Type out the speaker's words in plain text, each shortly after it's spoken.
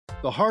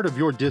The heart of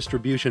your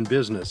distribution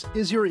business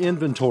is your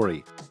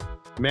inventory.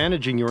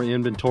 Managing your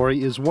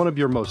inventory is one of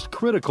your most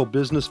critical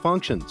business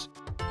functions.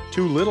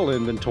 Too little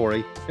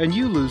inventory, and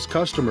you lose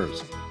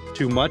customers.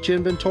 Too much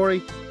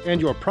inventory, and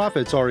your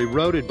profits are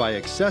eroded by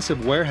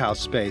excessive warehouse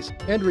space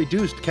and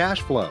reduced cash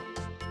flow.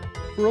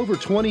 For over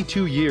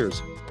 22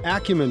 years,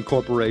 Acumen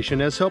Corporation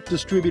has helped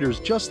distributors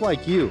just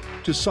like you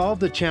to solve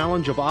the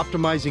challenge of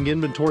optimizing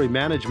inventory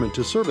management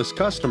to service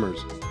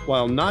customers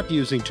while not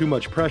using too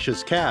much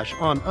precious cash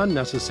on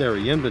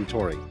unnecessary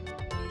inventory.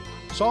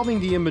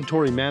 Solving the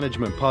inventory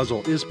management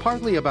puzzle is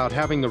partly about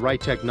having the right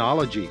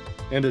technology,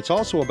 and it's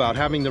also about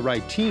having the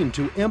right team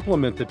to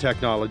implement the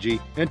technology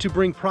and to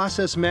bring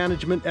process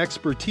management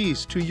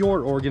expertise to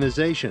your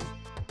organization.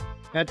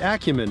 At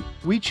Acumen,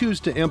 we choose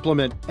to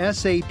implement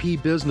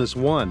SAP Business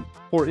One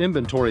for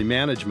inventory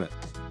management.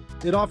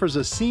 It offers a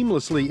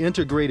seamlessly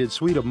integrated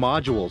suite of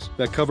modules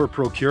that cover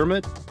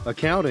procurement,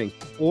 accounting,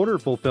 order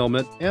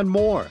fulfillment, and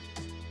more.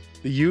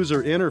 The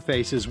user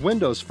interface is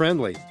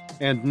Windows-friendly,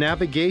 and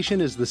navigation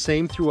is the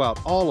same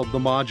throughout all of the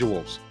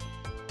modules.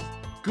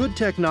 Good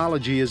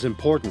technology is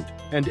important,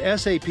 and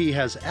SAP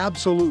has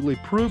absolutely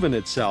proven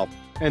itself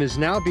and is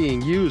now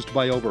being used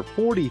by over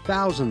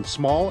 40,000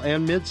 small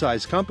and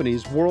mid-sized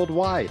companies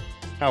worldwide.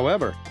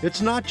 However,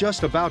 it's not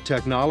just about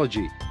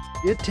technology.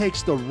 It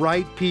takes the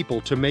right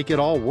people to make it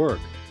all work,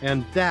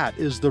 and that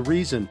is the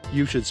reason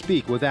you should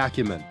speak with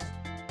Acumen.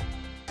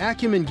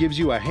 Acumen gives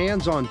you a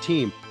hands-on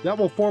team that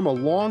will form a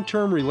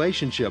long-term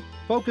relationship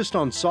focused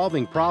on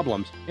solving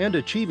problems and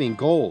achieving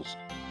goals.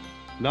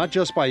 Not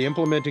just by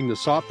implementing the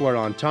software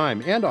on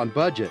time and on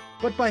budget,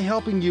 but by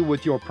helping you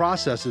with your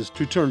processes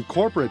to turn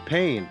corporate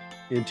pain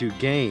into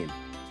gain.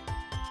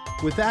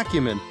 With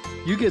Acumen,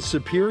 you get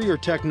superior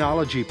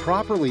technology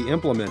properly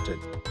implemented,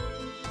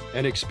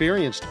 an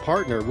experienced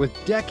partner with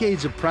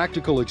decades of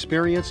practical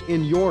experience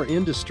in your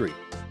industry,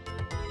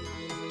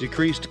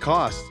 decreased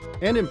costs,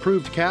 and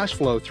improved cash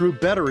flow through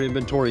better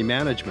inventory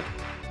management,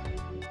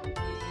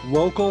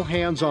 local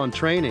hands-on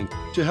training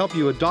to help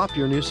you adopt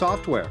your new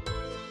software,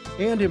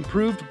 and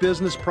improved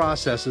business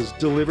processes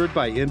delivered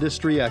by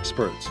industry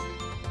experts.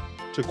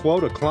 To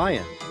quote a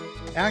client,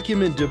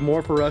 Acumen did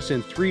more for us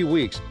in 3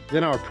 weeks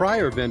than our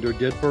prior vendor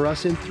did for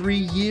us in 3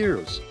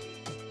 years.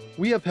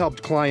 We have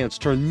helped clients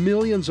turn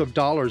millions of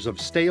dollars of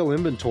stale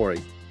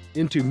inventory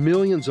into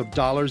millions of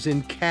dollars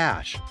in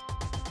cash.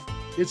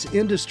 It's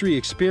industry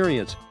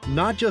experience,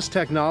 not just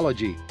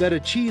technology, that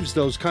achieves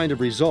those kind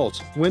of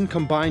results when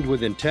combined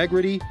with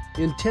integrity,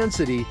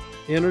 intensity,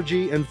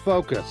 energy, and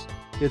focus.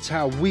 It's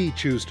how we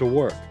choose to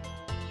work.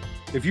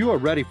 If you are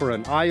ready for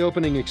an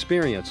eye-opening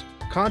experience,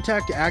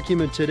 contact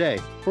Acumen today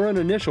for an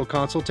initial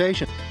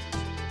consultation.